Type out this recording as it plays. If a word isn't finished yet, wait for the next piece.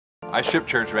I shipped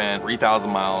church van 3,000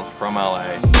 miles from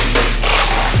LA.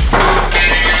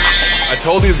 I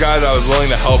told these guys I was willing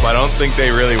to help. I don't think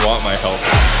they really want my help.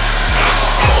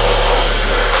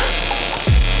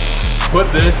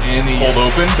 Put this in the hold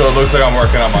open so it looks like I'm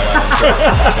working on my own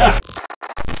truck.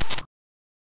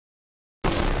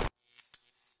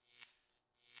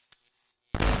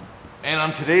 And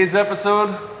on today's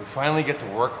episode, we finally get to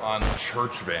work on a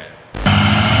church van.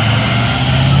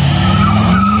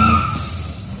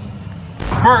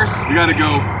 First, we gotta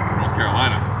go to North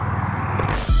Carolina.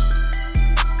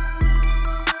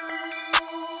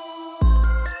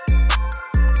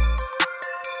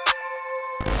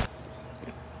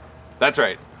 That's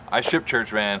right, I shipped church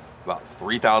van about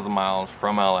 3,000 miles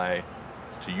from LA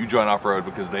to Ujoint Off-Road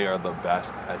because they are the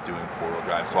best at doing four-wheel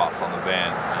drive swaps on the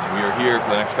van. And we are here for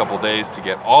the next couple of days to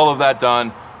get all of that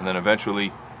done and then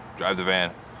eventually drive the van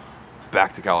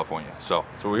back to California. So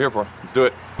that's what we're here for, let's do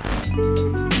it.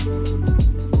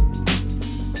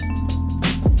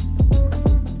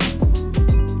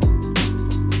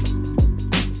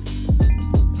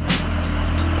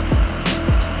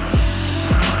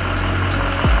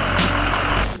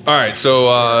 All right,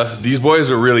 so these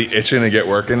boys are really itching to get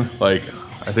working. Like,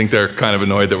 I think they're kind of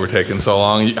annoyed that we're taking so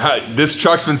long. This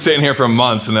truck's been sitting here for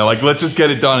months and they're like, let's just get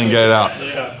it done and get it out.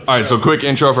 Yeah. All right, so quick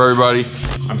intro for everybody.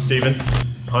 I'm Steven.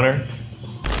 Hunter.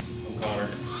 I'm Connor.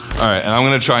 All right, and I'm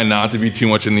gonna try not to be too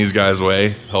much in these guys'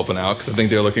 way, helping out, because I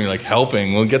think they're looking like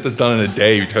helping. We'll get this done in a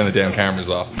day, you turn the damn cameras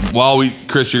off.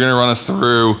 Chris, you're gonna run us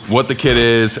through what the kit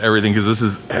is, everything, because this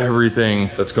is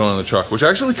everything that's going on the truck, which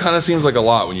actually kind of seems like a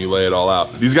lot when you lay it all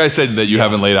out. These guys said that you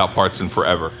haven't laid out parts in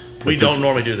forever. We don't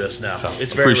normally do this now. So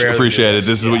it's very rare. Appreciate it.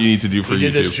 This is what you need to do for YouTube. We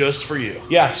did this just for you.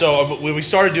 Yeah, so when we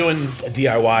started doing a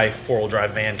DIY four-wheel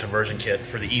drive van conversion kit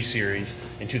for the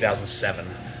E-Series in 2007,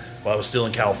 while I was still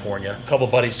in California. A couple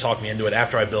of buddies talked me into it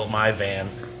after I built my van,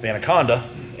 Anaconda.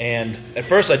 And at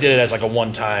first I did it as like a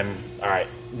one-time, all right,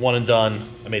 one and done.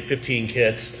 I made 15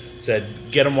 kits, said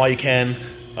get them while you can.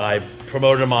 I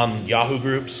promoted them on Yahoo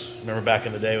groups. Remember back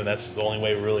in the day when that's the only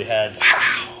way we really had.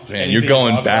 Wow. Man, you're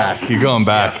going back. You're going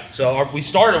back. Yeah. So we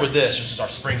started with this, just as our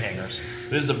spring hangers.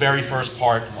 This is the very first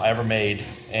part I ever made,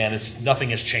 and nothing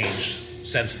has changed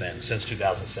since then, since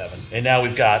 2007. And now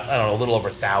we've got, I don't know, a little over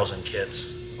 1,000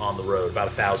 kits on the road, about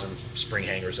 1,000 spring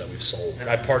hangers that we've sold. And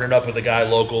I partnered up with a guy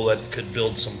local that could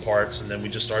build some parts, and then we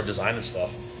just started designing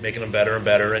stuff, making them better and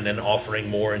better, and then offering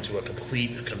more into a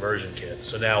complete conversion kit.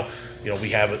 So now, you know,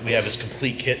 we have this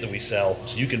complete kit that we sell,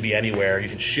 so you can be anywhere. You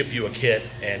can ship you a kit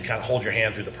and kind of hold your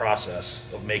hand through the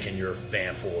process of making your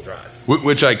van four-wheel drive.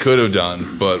 Which I could have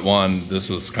done, but one, this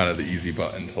was kind of the easy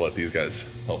button to let these guys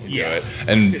help me do it.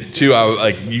 And two,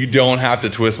 you don't have to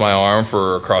twist my arm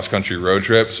for a cross-country road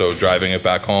trip, so driving it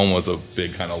back home was a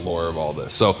big kind of lure of all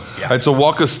this. So, all right, so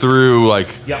walk us through,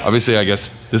 obviously, I guess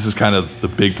this is kind of the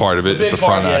big part of it, is the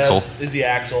front axle. Is the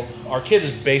axle. Our kit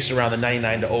is based around the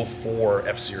 99 to 04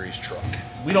 F-Series truck.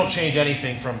 We don't change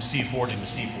anything from C-forging to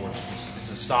C-forging.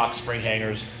 This is stock spring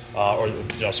hangers or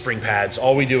spring pads.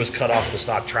 All we do is cut off the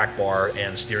stock track bar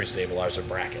and steering stabilizer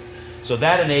bracket. So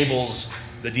that enables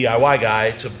the DIY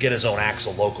guy to get his own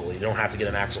axle locally. They don't have to get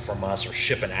an axle from us or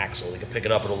ship an axle. They can pick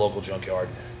it up at a local junkyard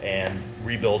and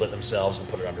rebuild it themselves and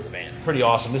put it under the van. Pretty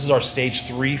awesome. This is our stage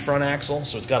 3 front axle,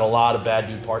 so it's got a lot of bad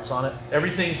new parts on it.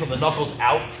 Everything from the knuckles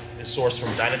out is sourced from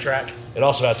Dynatrac. It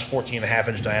also has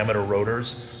 14.5-inch diameter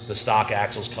rotors. The stock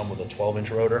axles come with a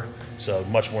 12-inch rotor, so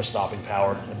much more stopping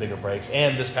power and bigger brakes.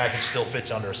 And this package still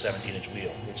fits under a 17-inch wheel,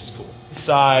 which is cool.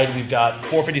 Side, we've got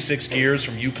 456 gears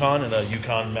from Yukon and a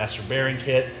Yukon Master Bearing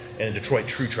Kit and a Detroit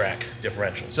TrueTrack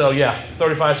differential. So yeah,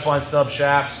 35 spline stub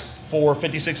shafts,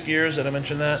 456 gears, did I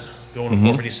mention that? Going to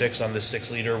 456 on this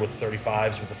 6-liter with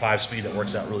 35s with the 5-speed. That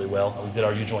works out really well. We did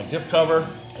our Ujoint diff cover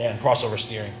and crossover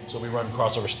steering. So we run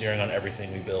crossover steering on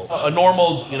everything we build. A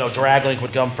normal, drag link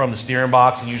would come from the steering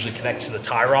box and usually connect to the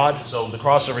tie rod. So the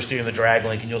crossover steering, the drag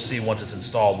link, and you'll see once it's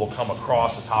installed, will come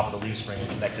across the top of the leaf spring and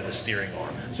connect to the steering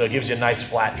arm. So it gives you a nice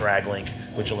flat drag link,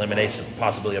 which eliminates the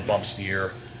possibility of bump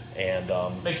steer and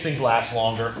makes things last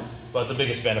longer. But the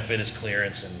biggest benefit is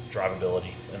clearance and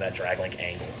drivability and that drag link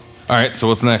angle. All right, so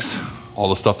what's next? All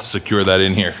the stuff to secure that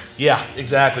in here. Yeah,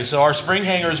 exactly. So our spring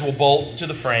hangers will bolt to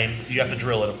the frame. You have to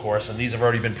drill it, of course, and these have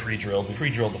already been pre-drilled. We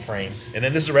pre-drilled the frame. And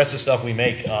then this is the rest of the stuff we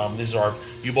make. These are our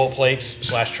U-bolt plates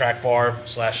 / track bar /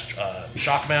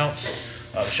 shock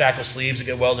mounts. The shackle sleeves that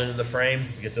get welded into the frame.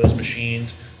 We get those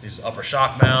machined. These upper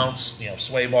shock mounts,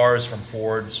 sway bars from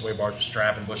Ford, sway bars with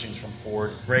strap and bushings from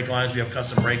Ford. Brake lines, we have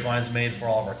custom brake lines made for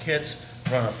all of our kits.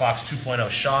 Running a Fox 2.0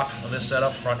 shock on this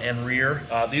setup, front and rear.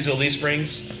 These are leaf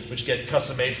springs, which get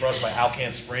custom made for us by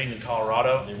Alcan Spring in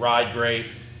Colorado. They ride great,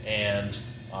 and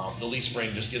The leaf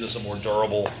spring just gives us a more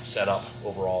durable setup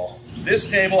overall. This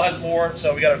table has more,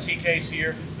 so we got our T-case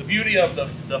here. The beauty of the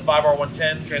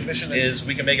 5R110 transmission is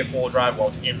we can make it full drive while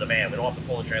it's in the van. We don't have to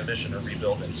pull the transmission or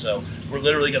rebuild it. So we're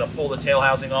literally going to pull the tail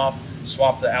housing off,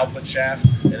 swap the output shaft,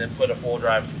 and then put a full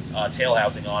drive tail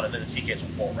housing on, and then the T-case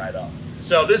will pull right up.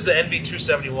 So this is the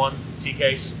NV271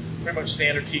 T-case. Pretty much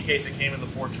standard T-case that came in the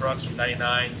Ford trucks from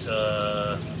 99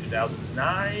 to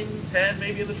 2009, 10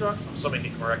 maybe in the trucks. Somebody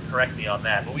can correct me on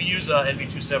that. But we use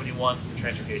NV271.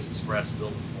 Transfer Case Express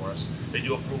builds it for us. They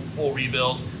do a full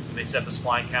rebuild, and they set the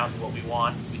spline count to what we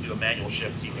want. We do a manual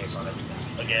shift T-case on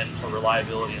everything. Again, for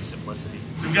reliability and simplicity.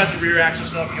 So we've got the rear axle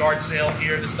stuff yard sale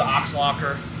here. This is the aux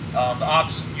locker. The aux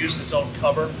uses its own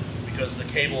cover because the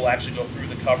cable will actually go through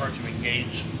the cover to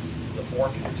engage the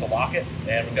fork to lock it.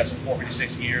 And we've got some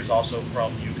 456 gears also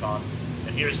from Yukon.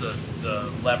 And here's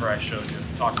the lever I showed you,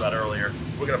 talked about earlier.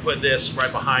 We're going to put this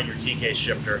right behind your T-case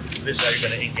shifter. This is how you're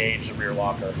going to engage the rear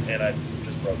locker. And I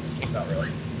just broke it. Not really.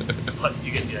 But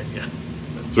you get the idea.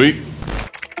 Sweet.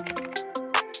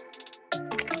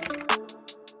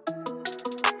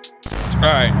 All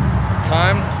right, it's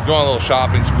time to go on a little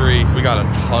shopping spree. We got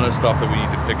a ton of stuff that we need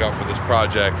to pick up for this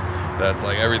project. That's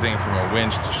like everything from a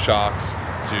winch to shocks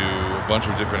to a bunch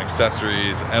of different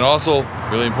accessories, and also,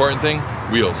 really important thing,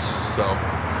 wheels. So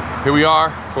here we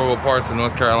are, 4 Wheel Parts in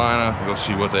North Carolina. We'll go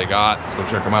see what they got. Let's go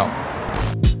check them out.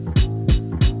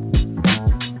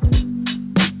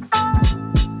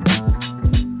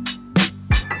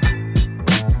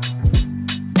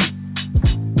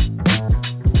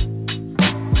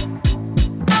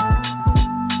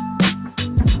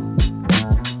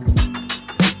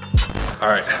 All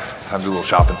right, time to do a little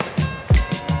shopping.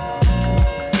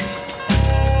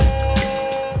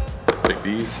 Take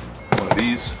these, one of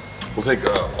these. We'll take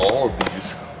all of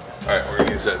these. All right, we're gonna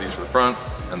need a set of these for the front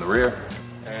and the rear.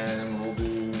 And we'll do,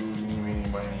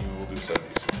 we'll do 7 of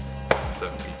these.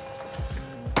 7 feet.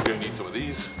 We're gonna need some of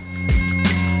these.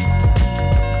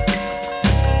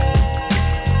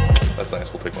 That's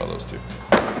nice, we'll take one of those too.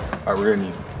 All right, we're gonna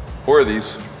need 4 of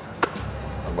these,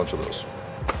 and a bunch of those.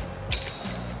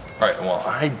 All right, well,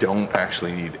 I don't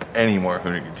actually need any more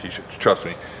Hoonigan t-shirts, trust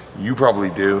me. You probably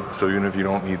do, so even if you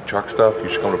don't need truck stuff, you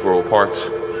should come to 4 Wheel Parts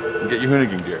and get your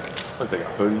Hoonigan gear. Look, they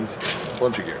got hoodies, a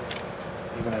bunch of gear.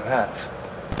 They even have hats.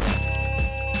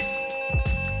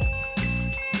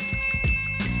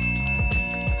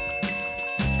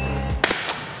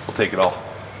 We'll take it all.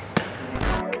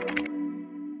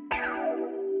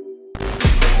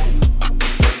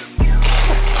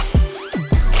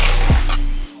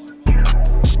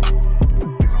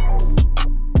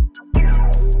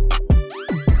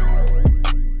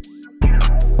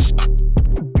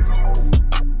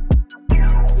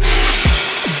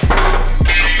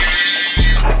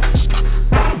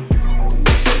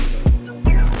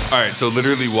 All right, so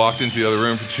literally walked into the other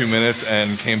room for 2 minutes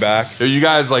and came back. Are you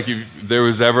guys, like, if there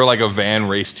was ever like a van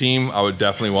race team, I would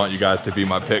definitely want you guys to be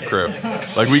my pit crew.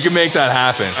 Like, we can make that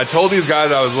happen. I told these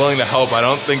guys I was willing to help. I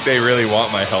don't think they really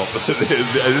want my help.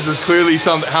 This is clearly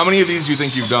something. How many of these do you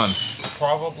think you've done?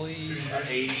 Probably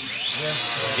 80.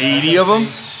 Yeah. 80 of them?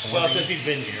 Well, since he's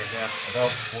been here, yeah.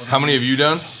 How many have you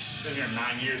done? Been here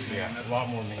 9 years, man. That's a lot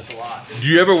more than me. That's a lot. Do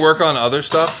you ever work on other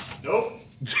stuff? Nope.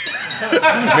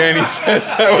 Man, he says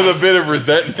that with a bit of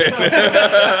resentment.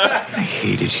 I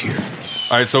hate it here.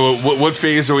 All right, so what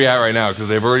phase are we at right now? Because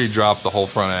they've already dropped the whole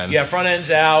front end. Yeah, front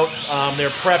end's out. They're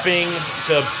prepping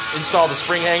to install the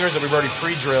spring hangers that we've already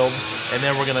pre-drilled, and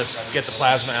then we're gonna get the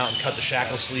plasma out and cut the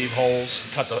shackle sleeve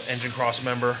holes, cut the engine cross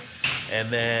member, and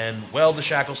then weld the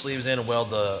shackle sleeves in and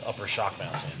weld the upper shock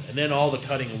mounts in. And then all the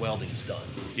cutting and welding is done.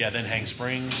 Yeah, then hang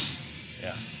springs.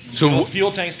 Yeah. So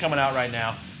fuel tank's coming out right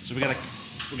now. So we're gonna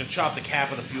chop the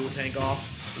cap of the fuel tank off.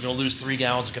 We're gonna lose 3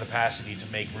 gallons of capacity to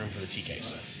make room for the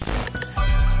T-case.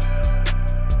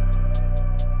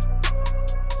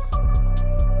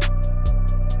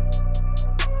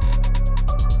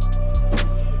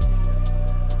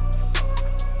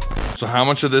 So how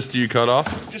much of this do you cut off?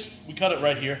 We cut it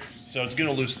right here, so it's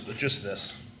gonna lose just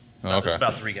this. Oh, okay. It's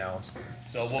about 3 gallons.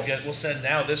 So we'll send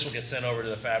now. This will get sent over to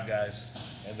the fab guys,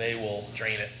 and they will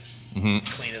drain it,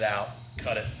 clean it out,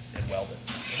 cut it, and weld it.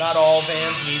 Not all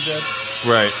vans need this.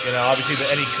 Right. You know, obviously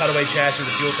any cutaway chassis,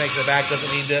 the fuel tank in the back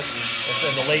doesn't need this.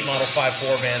 And the late model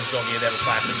 5.4 vans don't need to have a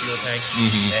plastic fuel tank,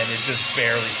 and it just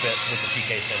barely fits with the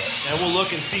T-case in it. And we'll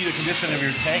look and see the condition of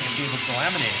your tank and see if it's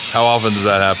delaminated. How often does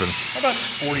that happen? About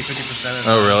 40,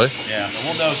 50%. Oh, really? Yeah, and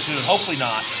we'll know soon. Hopefully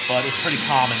not, but it's pretty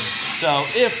common. So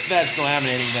if that's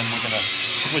delaminating, then we're gonna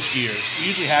switch gears. We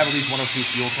usually have at least 1 or 2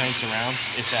 fuel tanks around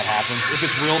if that happens. If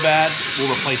it's real bad, we'll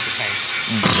replace the tank.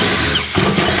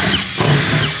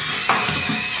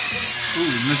 Ooh,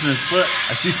 missing his foot.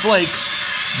 I see flakes.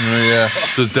 Oh yeah.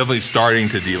 So it's definitely starting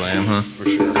to delam, huh? For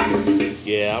sure.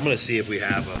 Yeah, I'm gonna see if we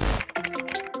have a.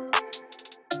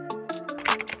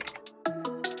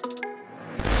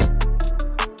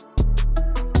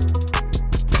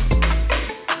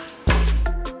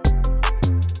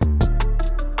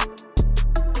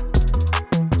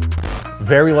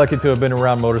 Very lucky to have been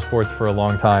around motorsports for a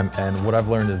long time, and what I've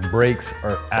learned is brakes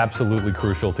are absolutely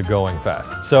crucial to going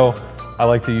fast. So I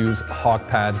like to use Hawk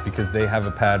pads because they have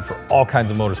a pad for all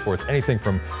kinds of motorsports, anything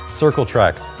from circle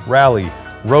track, rally,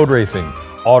 road racing,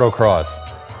 autocross,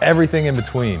 everything in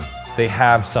between. They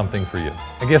have something for you.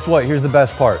 And guess what? Here's the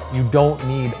best part. You don't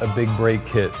need a big brake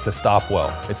kit to stop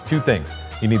well. It's two things.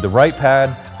 You need the right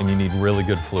pad and you need really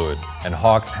good fluid. And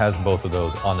Hawk has both of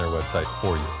those on their website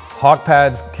for you. Hawk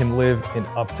pads can live in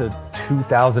up to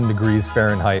 2,000 degrees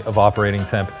Fahrenheit of operating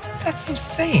temp. That's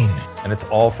insane. And it's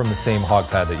all from the same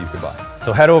Hawk pad that you could buy.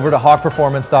 So head over to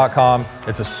hawkperformance.com.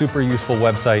 It's a super useful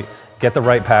website. Get the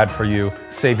right pad for you.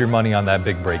 Save your money on that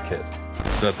big brake kit.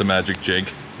 Is that the magic jig?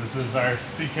 This is our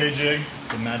CK jig,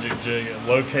 the magic jig. It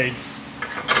locates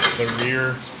the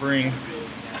rear spring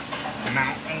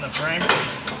mount in the frame.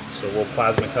 So we'll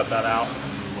plasma cut that out and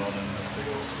we'll weld in this big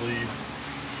old sleeve.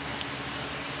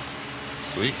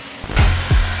 Sweet.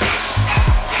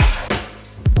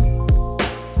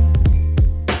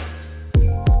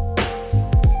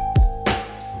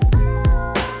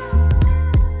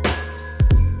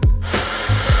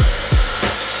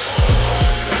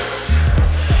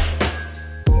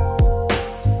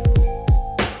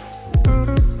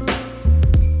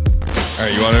 All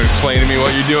right, you want to explain to me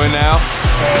what you're doing now?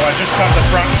 So I just cut the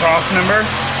front cross member,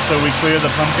 so we clear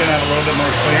the pumpkin at a little bit more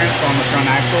clearance on the front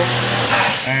axle,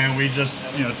 and we just,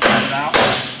 you know, turn it out.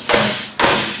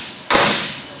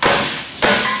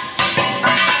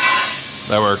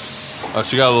 That worked. Oh,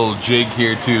 so you got a little jig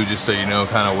here too, just so you know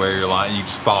kind of where your line. You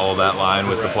just follow that line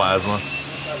with the plasma. What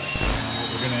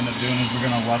we're going to end up doing is we're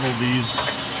going to level these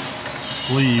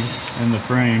sleeves in the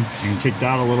frame and kick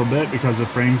out a little bit because the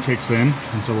frame kicks in,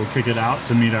 and so we'll kick it out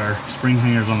to meet our spring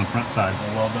hangers on the front side.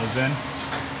 We'll weld those in,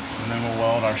 and then we'll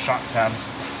weld our shock tabs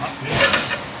up here.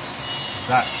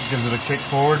 That gives it a kick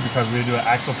forward because we do an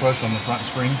axle push on the front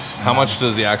springs. How much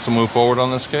does the axle move forward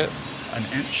on this kit? An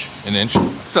inch. An inch?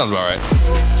 Sounds about right.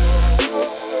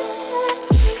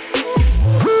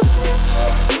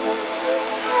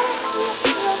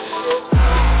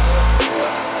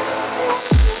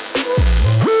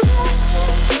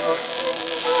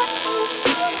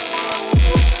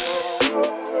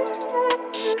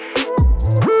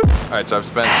 All right, so I've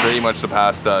spent pretty much the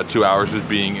past 2 hours just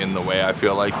being in the way. I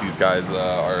feel like these guys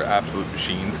are absolute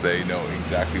machines. They know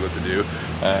exactly what to do.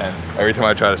 And every time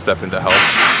I try to step into help,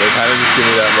 they kind of just give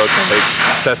me that look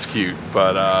like, that's cute,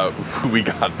 but we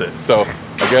got this. So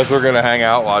I guess we're gonna hang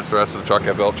out, watch the rest of the truck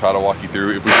get built, try to walk you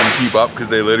through if we can keep up, because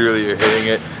they literally are hitting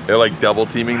it. They're like double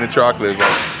teaming the truck. There's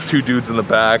like 2 dudes in the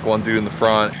back, 1 dude in the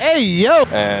front. Hey, yo!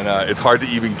 And it's hard to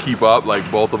even keep up. Like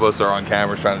both of us are on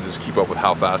cameras trying to just keep up with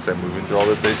how fast they're moving through all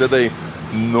this. They said they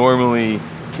normally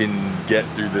can get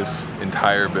through this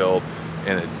entire build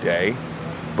in a day,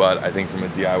 but I think from a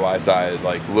DIY side,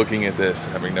 like looking at this,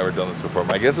 having never done this before,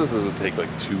 my guess is it would take like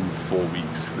 2 full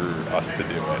weeks for us to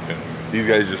do it. And these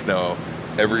guys just know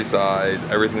every size,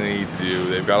 everything they need to do.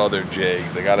 They've got all their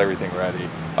jigs, they got everything ready.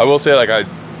 I will say, like, I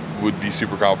would be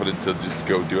super confident to just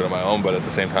go do it on my own, but at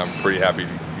the same time, I'm pretty happy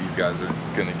these guys are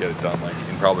gonna get it done like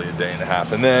in probably a day and a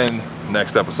half. And then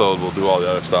next episode, we'll do all the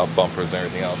other stuff, bumpers and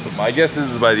everything else. But my guess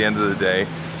is by the end of the day,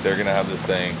 they're gonna have this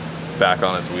thing back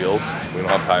on its wheels. We don't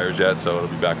have tires yet, so it'll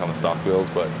be back on the stock wheels,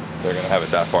 but they're gonna have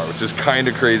it that far, which is kind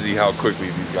of crazy how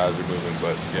quickly these guys are moving.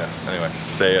 But yeah, anyway,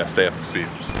 stay up to speed.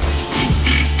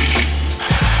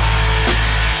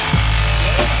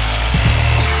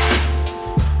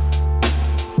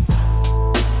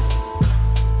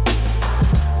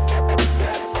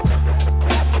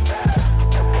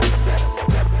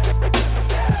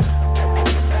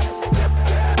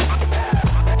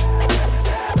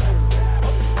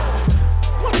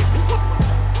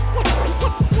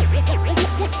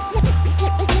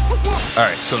 All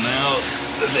right, so now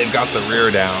that they've got the rear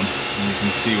down, and you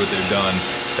can see what they've done,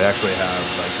 they actually have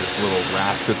like this little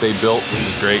rack that they built, which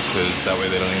is great because that way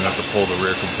they don't even have to pull the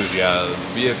rear completely out of the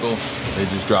vehicle. They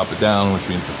just drop it down, which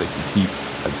means that they can keep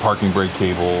like parking brake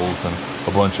cables, and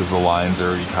a bunch of the lines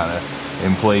are already kind of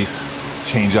in place.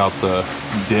 Change out the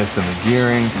diff and the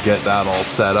gearing, get that all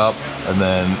set up, and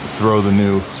then throw the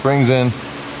new springs in,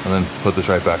 and then put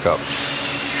this right back up.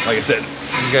 Like I said,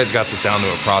 you guys got this down to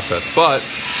a process, but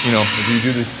you know, if you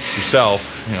do this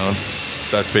yourself, you know,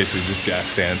 that's basically just jack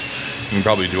stands. You can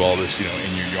probably do all this, you know,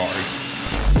 in your yard.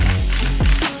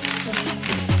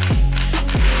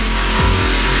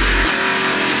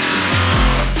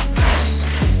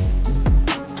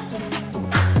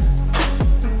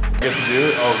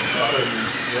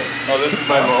 Oh, this is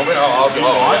my moment? Oh, I'll go.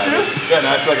 Yeah,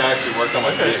 now I feel like I actually worked on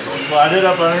my vehicle. Slide it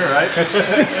up under, right?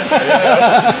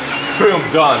 Boom,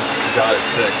 done. Got it,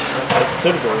 sick. That's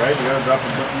typical, right? You gotta drop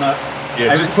the nuts.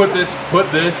 Yeah, just put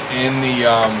this in the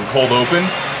cold open,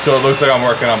 so it looks like I'm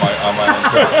working on my own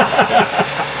truck.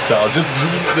 So just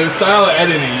the style of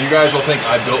editing, you guys will think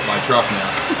I built my truck now.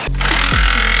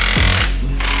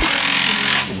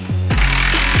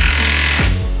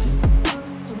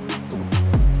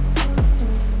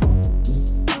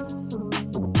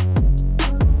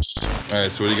 All right,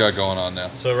 so what do you got going on now?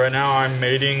 So right now I'm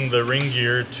mating the ring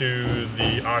gear to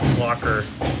the ox locker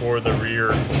for the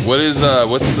rear. What's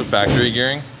the factory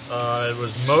gearing? It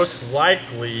was most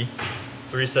likely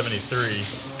 373,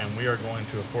 and we are going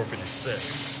to a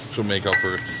 456. Which will make up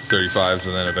for 35s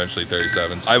and then eventually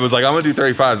 37s. I was like, I'm gonna do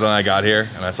 35s, and then I got here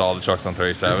and I saw all the trucks on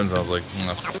 37s, and I was like,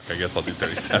 I guess I'll do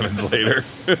 37s later.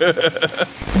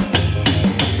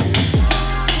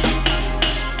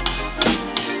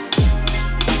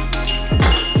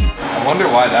 I wonder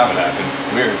why that would happen.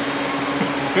 Weird.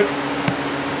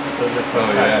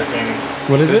 Oh yeah.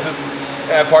 What is it?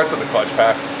 Yeah, parts of the clutch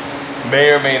pack.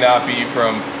 May or may not be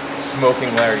from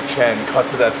Smoking Larry Chen. Cut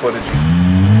to that footage.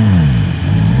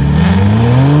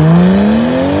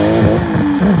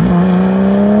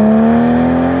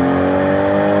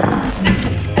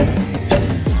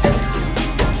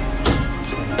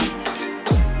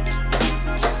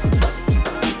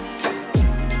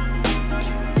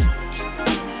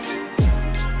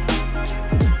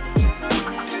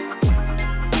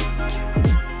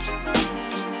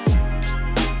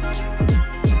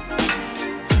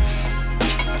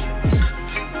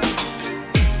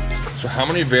 So how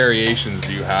many variations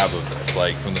do you have of this?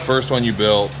 Like from the first one you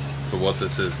built to what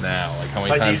this is now? Like how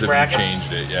many times have you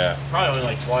changed it? Yeah. Probably only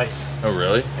like twice. Oh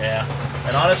really? Yeah.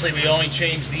 And honestly, we only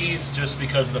changed these just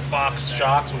because of the Fox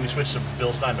shocks. When we switched from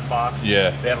Bilstein to Fox,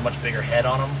 Yeah. they have a much bigger head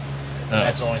on them. And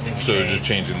that's the only thing we So changed. just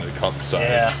changing the cup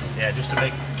size. Yeah, just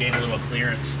to gain a little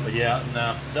clearance. But yeah,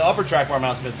 no. The upper track bar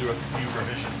mount's been through a few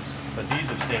revisions, but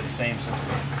these have stayed the same since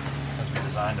we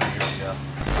designed them years ago.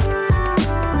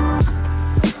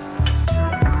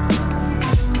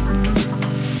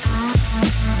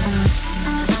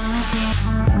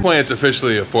 Well, it's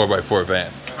officially a 4x4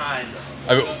 van. Kind of.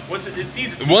 I mean, Once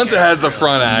it has the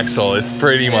front axle, it's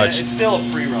pretty much. It's still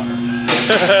a pre-runner.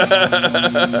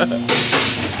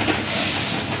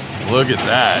 Look at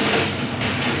that.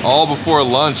 All before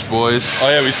lunch, boys. Oh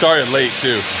yeah, we started late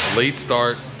too. Late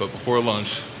start, but before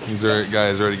lunch. These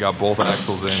guys already got both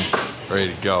axles in,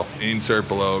 ready to go. Insert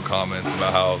below comments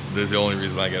about how this is the only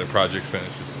reason I get a project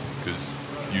finished is because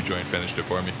Ujoint finished it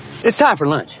for me. It's time for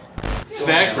lunch.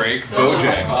 Snack break,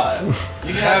 Bojangles.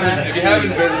 If you haven't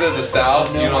visited the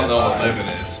South, you don't know what living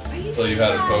is. So you've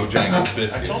had a Bojangles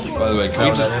biscuit. By the way, can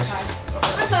we just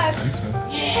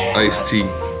iced tea?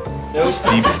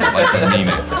 Steep it like I mean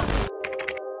it.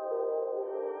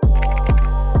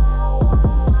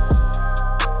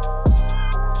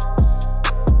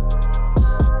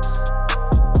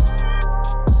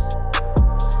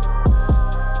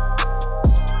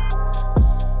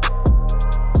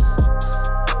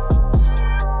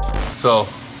 So,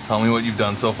 tell me what you've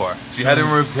done so far. So you had to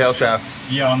remove the tail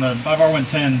shaft. Yeah, on the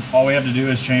 5R110s, all we have to do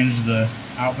is change the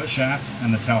output shaft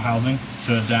and the tail housing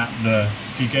to adapt the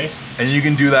T-case. And you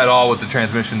can do that all with the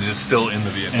transmission just still in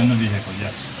the vehicle. In the vehicle,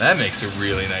 yes. That makes it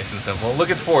really nice and simple.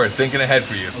 Looking forward, thinking ahead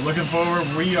for you. Looking forward,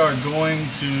 we are going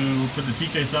to put the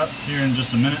T-case up here in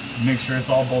just a minute. Make sure it's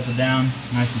all bolted down,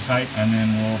 nice and tight, and then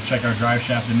we'll check our drive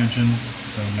shaft dimensions,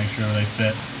 so make sure they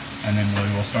fit. And then we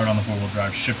will start on the four-wheel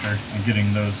drive shifter and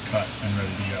getting those cut and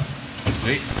ready to go.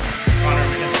 Sweet. Connor,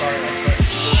 we can start real quick.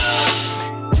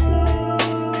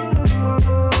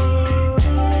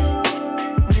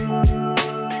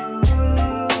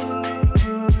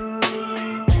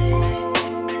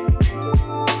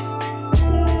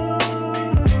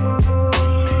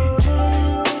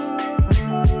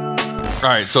 All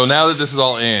right, so now that this is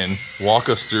all in, walk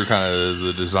us through kind of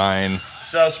the design.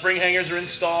 So spring hangers are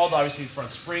installed. Obviously,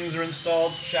 front springs are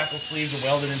installed. Shackle sleeves are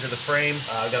welded into the frame.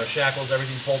 We've got our shackles,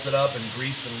 everything bolted up and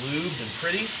greased and lubed and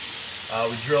pretty.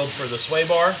 We drilled for the sway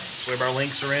bar. Sway bar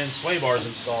links are in. Sway bars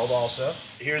installed also.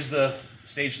 Here's the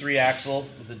Stage 3 axle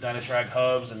with the Dynatrack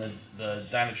hubs and the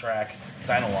Dynatrack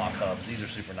Dynalock hubs. These are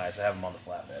super nice. I have them on the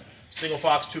flatbed. Single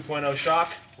Fox 2.0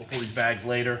 shock. We'll pull these bags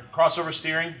later. Crossover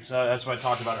steering. So that's what I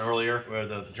talked about earlier, where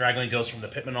the drag link goes from the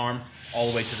pitman arm all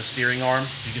the way to the steering arm.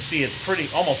 You can see it's pretty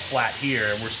almost flat here,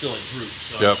 and we're still at droop.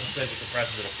 So Yep. the suspension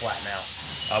compresses, it'll flatten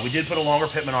out. We did put a longer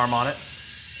pitman arm on it,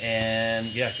 and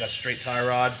yeah, got straight tie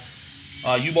rod.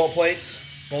 U-bolt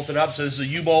plates. bolted up. So this is a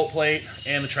U-bolt plate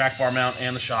and the track bar mount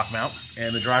and the shock mount.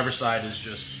 And the driver's side is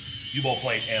just U-bolt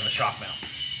plate and the shock mount.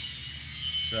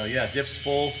 So yeah, diff's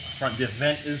full, front diff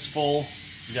vent is full.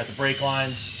 You got the brake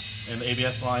lines and the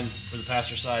ABS line for the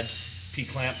passenger side,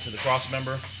 P-clamp to the cross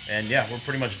member. And yeah, we're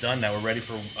pretty much done now. We're ready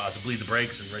for to bleed the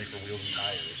brakes and ready for wheels and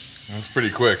tires. That's pretty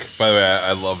quick. By the way,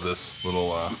 I love this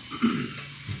little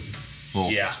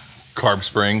carb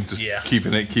spring, just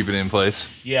keeping it in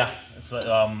place. Yeah, it's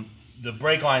the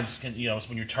brake lines can, you know,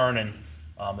 when you're turning,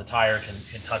 the tire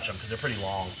can touch them because they're pretty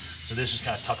long. So this just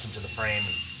kind of tucks them to the frame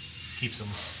and keeps them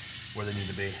where they need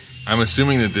to be. I'm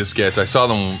assuming that this gets, I saw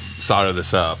them solder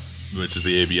this up, which is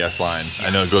the ABS line.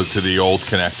 I know it goes to the old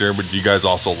connector, but do you guys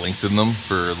also lengthen them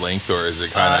for length, or is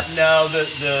it kind of? No,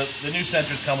 the new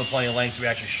sensors come with plenty of lengths. We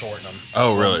actually shorten them.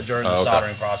 Oh, really? During the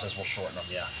soldering process, we'll shorten them,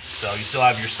 yeah. So you still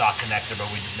have your stock connector, but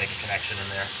we just make a connection in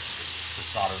there to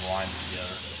solder the lines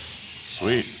together.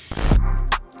 Sweet.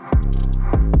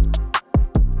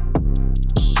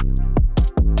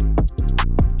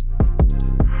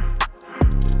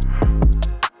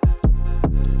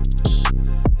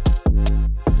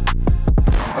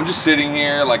 I'm just sitting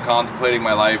here, like, contemplating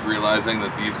my life, realizing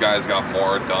that these guys got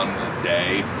more done in a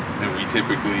day than we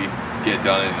typically get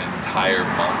done in an entire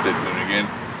month at Hoonigan.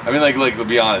 I mean, like to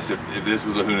be honest, if this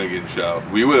was a Hoonigan show,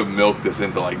 we would have milked this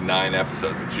into like 9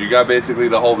 episodes. But you got basically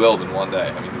the whole build in one day.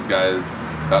 I mean, these guys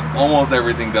got almost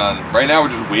everything done. Right now, we're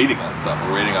just waiting on stuff.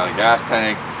 We're waiting on a gas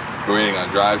tank. We're waiting on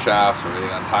drive shafts. We're waiting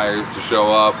on tires to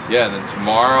show up. Yeah, and then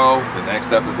tomorrow, the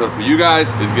next episode for you guys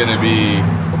is going to be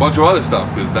a bunch of other stuff,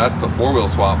 because that's the 4-wheel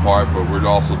swap part, but we're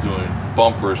also doing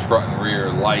bumpers, front and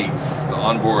rear, lights,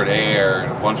 onboard air,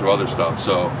 and a bunch of other stuff.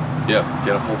 So yeah,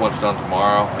 get a whole bunch done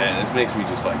tomorrow. Man, this makes me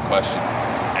just like question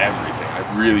everything.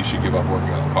 I really should give up working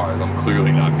on cars. I'm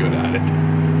clearly not good at it.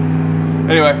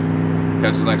 Anyway,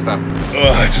 catch us next time.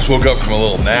 I just woke up from a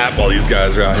little nap while these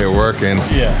guys are out here working.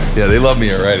 Yeah, they love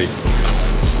me already.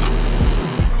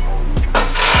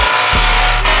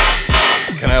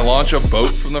 Can I launch a boat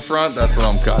from the front? That's what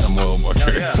I'm kind of a little more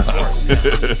curious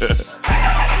on.